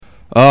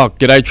Oh,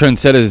 g'day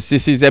trendsetters.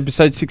 This is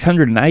episode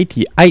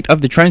 688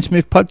 of the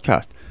Trainsmooth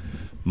podcast.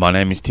 My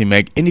name is Tim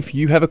Egg, and if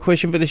you have a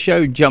question for the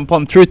show, jump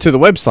on through to the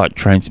website,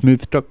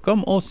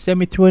 trainsmooth.com, or send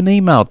me through an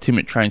email,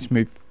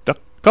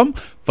 tim@trainsmooth.com.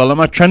 Follow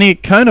my training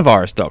at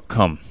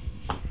coronavirus.com.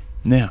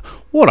 Now,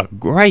 what a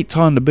great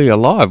time to be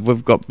alive.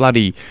 We've got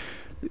bloody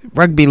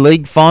rugby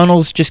league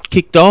finals just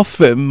kicked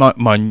off.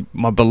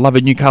 My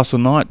beloved Newcastle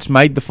Knights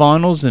made the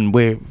finals, and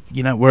we're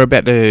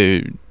about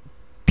to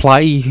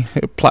play,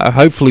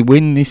 hopefully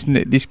win this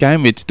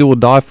game. It's do or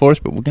die for us,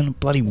 but we're going to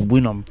bloody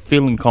win. I'm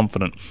feeling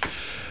confident.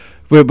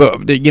 The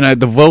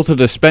Vuelta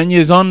de España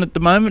is on at the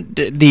moment.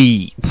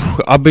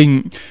 I've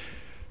been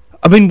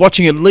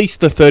watching at least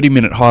the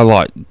 30-minute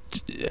highlight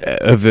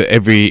of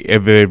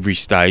every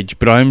stage,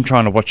 but I am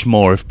trying to watch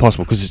more if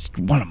possible because it's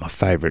one of my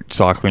favourite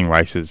cycling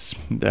races.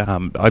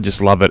 I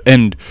just love it.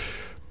 And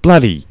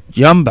bloody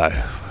Jumbo,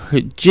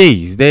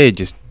 geez, they're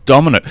just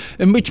dominant,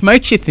 and which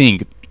makes you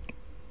think.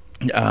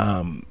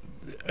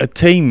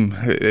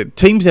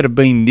 Teams that have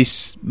been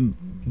this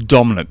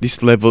dominant,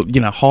 this level,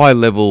 high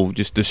level,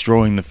 just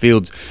destroying the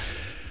fields.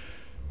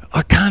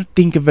 I can't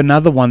think of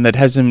another one that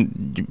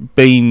hasn't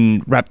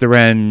been wrapped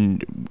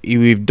around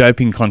with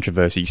doping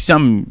controversy.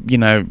 Some,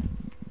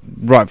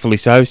 rightfully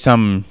so.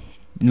 Some,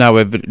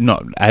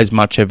 not as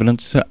much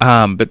evidence.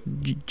 But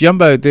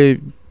Jumbo, they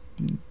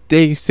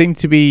seem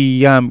to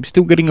be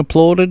still getting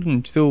applauded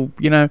and still,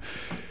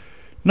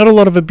 not a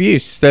lot of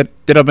abuse that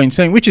I've been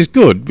seeing, which is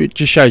good. It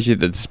just shows you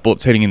that the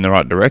sport's heading in the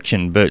right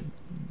direction. But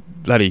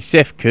bloody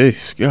Seth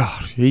Kuss,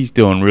 God, he's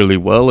doing really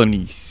well, and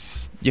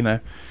he's,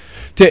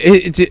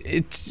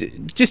 it's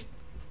just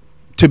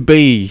to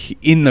be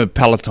in the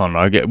peloton.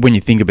 I get when you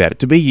think about it,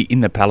 to be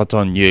in the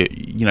peloton,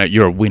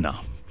 you're a winner.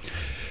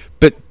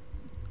 But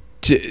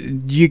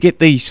you get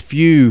these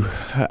few.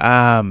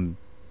 The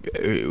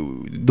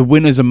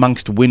winners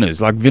amongst winners,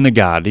 like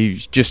Vingegaard, he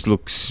just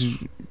looks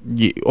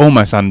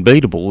almost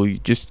unbeatable. He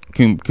just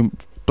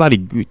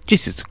bloody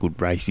just it's good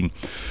racing.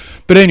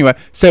 But anyway,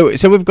 so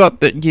we've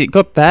got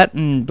that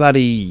and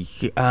bloody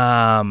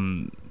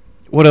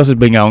what else has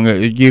been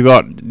going? You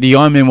got the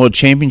Ironman World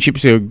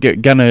Championships are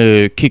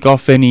gonna kick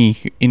off in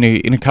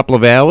a couple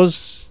of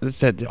hours.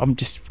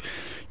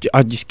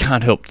 I just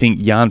can't help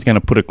think Jan's going to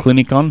put a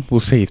clinic on.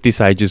 We'll see if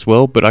this ages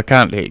well, but I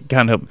can't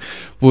help.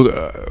 We'll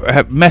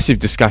have massive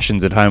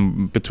discussions at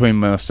home between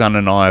my son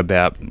and I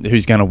about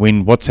who's going to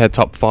win, what's our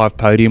top 5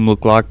 podium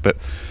look like. But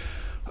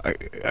I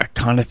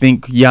kind of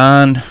think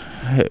Jan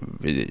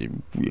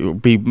will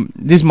be.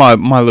 This is my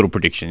little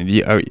prediction.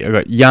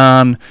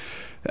 Jan,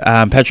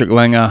 Patrick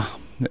Langer,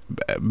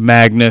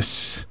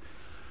 Magnus.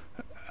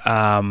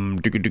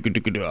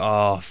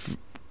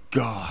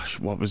 Gosh,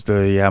 what was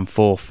the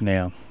fourth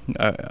now?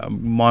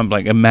 Mind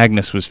blank. And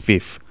Magnus was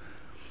 5th.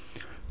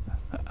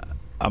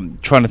 I'm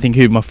trying to think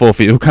who my 4th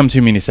is. It'll come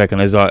to me in a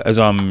second as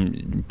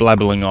I'm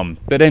blabbling on.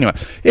 But anyway,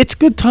 it's a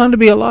good time to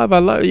be alive.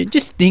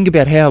 Just think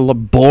about how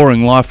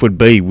boring life would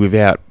be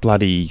without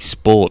bloody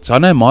sports. I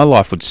know my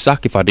life would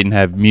suck if I didn't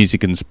have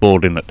music and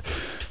sport in it.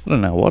 I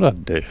don't know what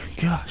I'd do.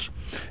 Gosh.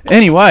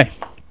 Anyway,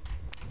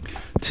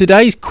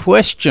 today's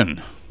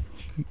question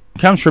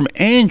comes from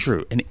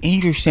Andrew, and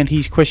Andrew sent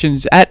his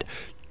questions at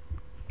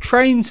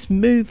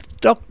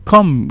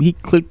trainsmooth.com. He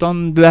clicked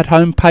on that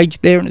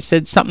homepage there and it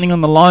said something on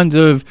the lines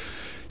of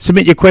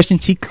submit your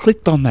questions. He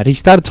clicked on that. He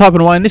started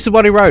typing away, and this is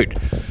what he wrote.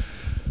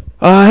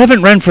 I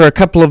haven't run for a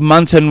couple of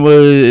months and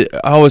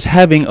I was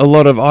having a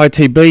lot of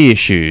ITB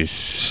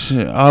issues.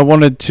 I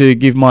wanted to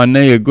give my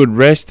knee a good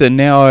rest, and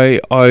now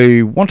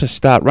I want to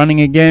start running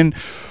again.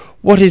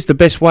 What is the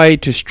best way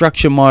to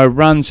structure my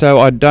run so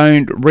I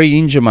don't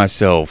re-injure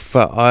myself?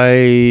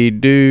 I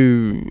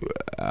do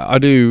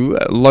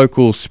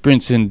local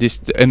sprints and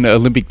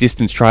Olympic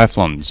distance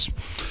triathlons.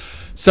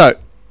 So,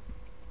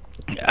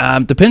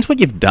 depends what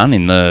you've done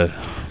in that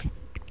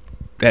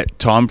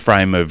time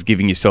frame of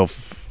giving your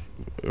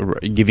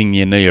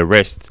knee a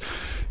rest.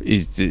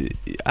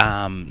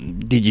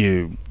 Did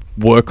you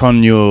work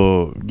on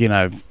your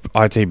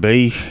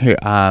ITB,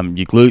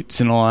 your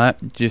glutes and all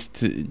that,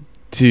 just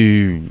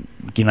to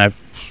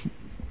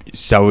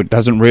so it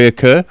doesn't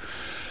reoccur?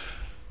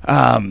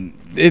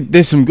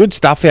 There's some good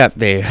stuff out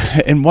there,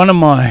 and one of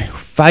my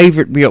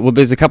favourite,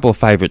 there's a couple of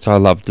favourites I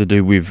love to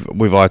do with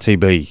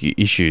ITB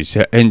issues,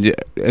 and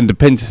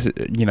depends,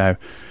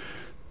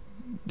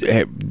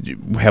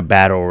 how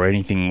bad or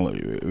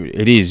anything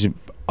it is.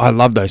 I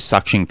love those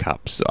suction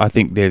cups. I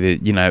think they're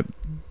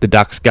the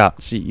duck's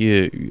guts.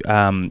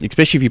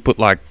 Especially if you put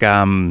like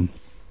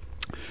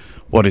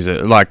what is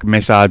it, like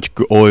massage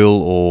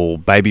oil or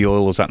baby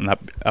oil or something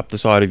up the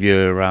side of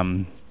your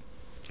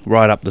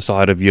right up the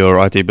side of your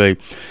ITB. You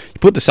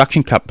put the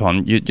suction cup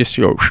on, you just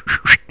and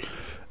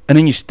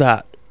then you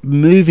start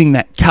moving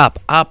that cup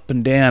up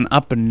and down,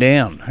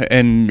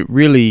 and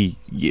really,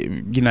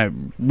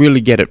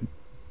 really get it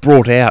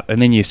brought out,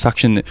 and then you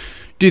suction.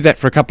 Do that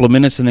for a couple of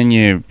minutes, and then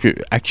you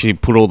actually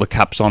put all the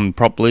cups on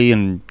properly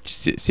and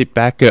sit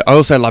back. I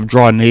also love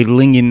dry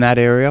needling in that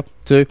area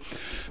too.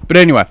 But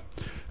anyway,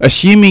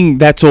 assuming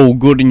that's all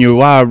good and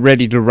you are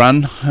ready to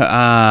run,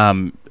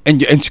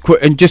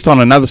 and just on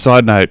another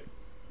side note,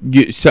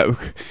 so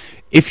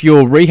if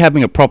you're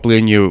rehabbing it properly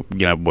and you're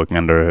working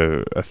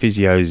under a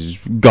physio's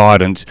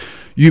guidance,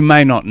 you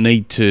may not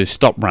need to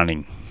stop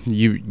running.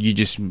 You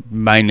just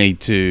may need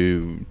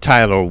to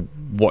tailor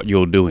what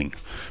you're doing.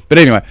 But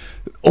anyway,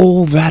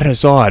 all that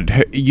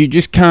aside, you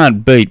just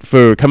can't beat,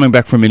 for coming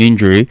back from an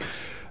injury,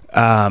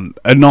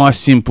 a nice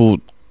simple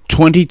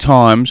 20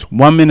 times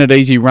 1 minute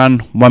easy run,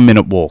 1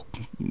 minute walk,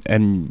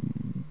 and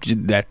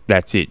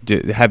that's it.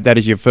 Have that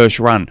as your first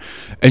run,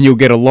 and you'll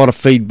get a lot of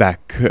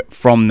feedback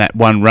from that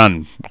one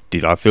run.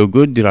 Did I feel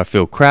good? Did I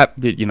feel crap?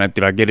 Did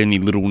I get any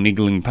little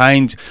niggling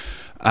pains?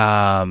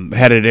 How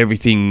did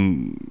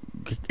everything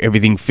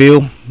feel?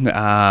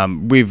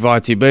 With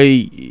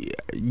ITB,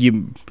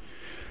 you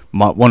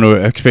might want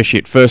to, especially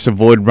at first,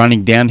 avoid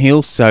running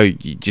downhill. So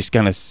you're just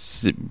going to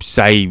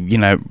say,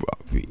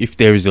 if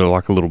there is a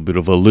little bit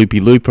of a loopy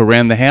loop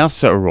around the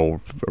house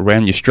or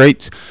around your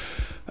streets,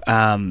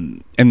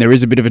 and there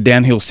is a bit of a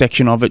downhill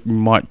section of it, you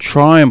might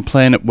try and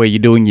plan it where you're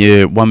doing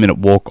your 1 minute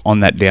walk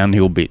on that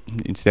downhill bit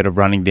instead of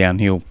running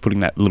downhill,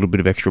 putting that little bit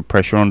of extra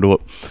pressure onto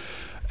it.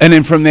 And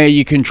then from there,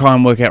 you can try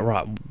and work out,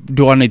 right,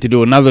 do I need to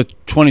do another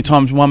 20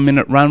 times 1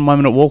 minute run, 1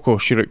 minute walk, or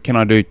can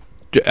I do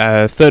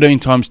 13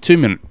 times 2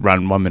 minute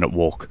run, 1 minute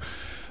walk?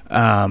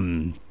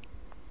 And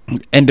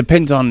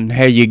depends on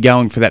how you're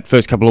going for that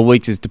first couple of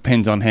weeks. It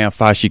depends on how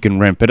fast you can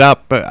ramp it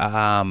up. But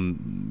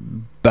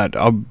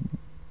I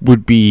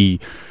would be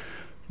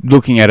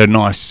looking at a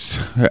nice,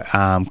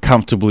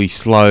 comfortably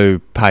slow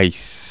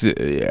pace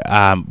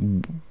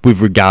with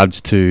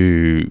regards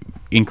to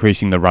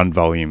increasing the run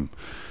volume.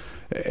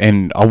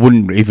 And I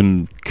wouldn't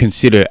even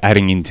consider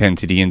adding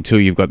intensity until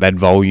you've got that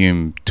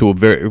volume to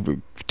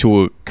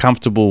a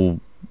comfortable,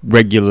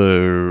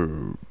 regular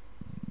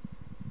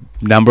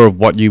number of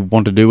what you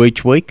want to do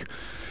each week.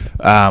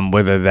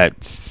 Whether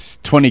that's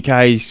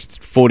 20Ks,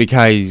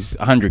 40Ks,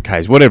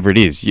 100Ks, whatever it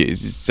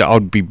is. So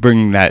I'd be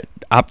bringing that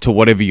up to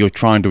whatever you're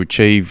trying to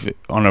achieve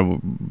on a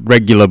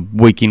regular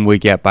week in,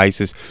 week out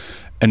basis.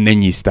 And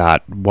then you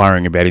start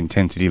worrying about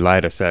intensity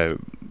later. So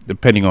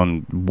depending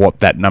on what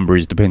that number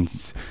is,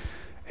 depends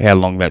how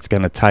long that's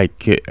going to take.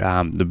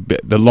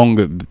 The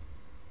longer,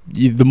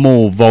 the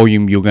more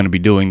volume you're going to be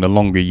doing, the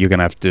longer you're going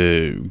to have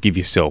to give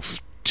yourself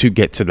to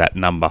get to that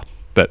number.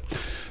 But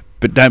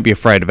don't be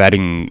afraid of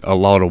adding a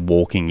lot of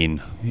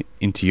walking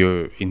into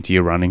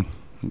your running.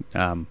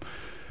 What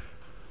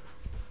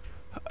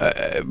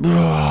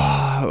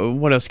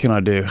else can I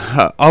do?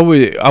 I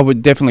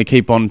would definitely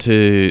keep on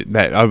to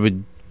that. I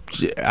would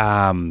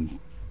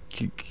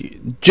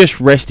just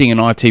resting in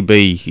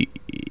ITB.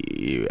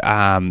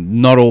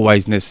 Not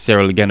always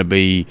necessarily going to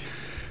be.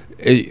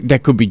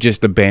 That could be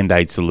just a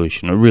band-aid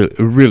solution. It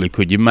really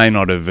could. You may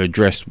not have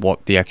addressed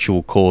what the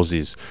actual cause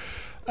is.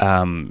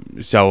 And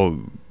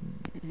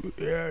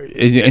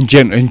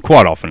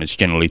quite often it's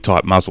generally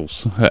tight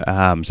muscles.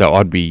 So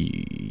I'd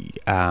be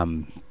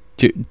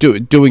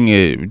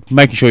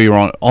making sure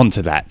you're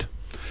onto that.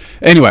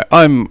 Anyway,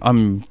 I'm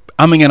umming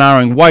and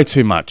ahhing way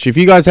too much. If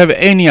you guys have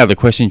any other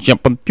questions,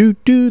 jump on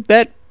to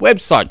that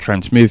website,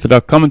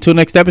 transmove.com. Until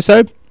next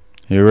episode,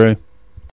 hooray.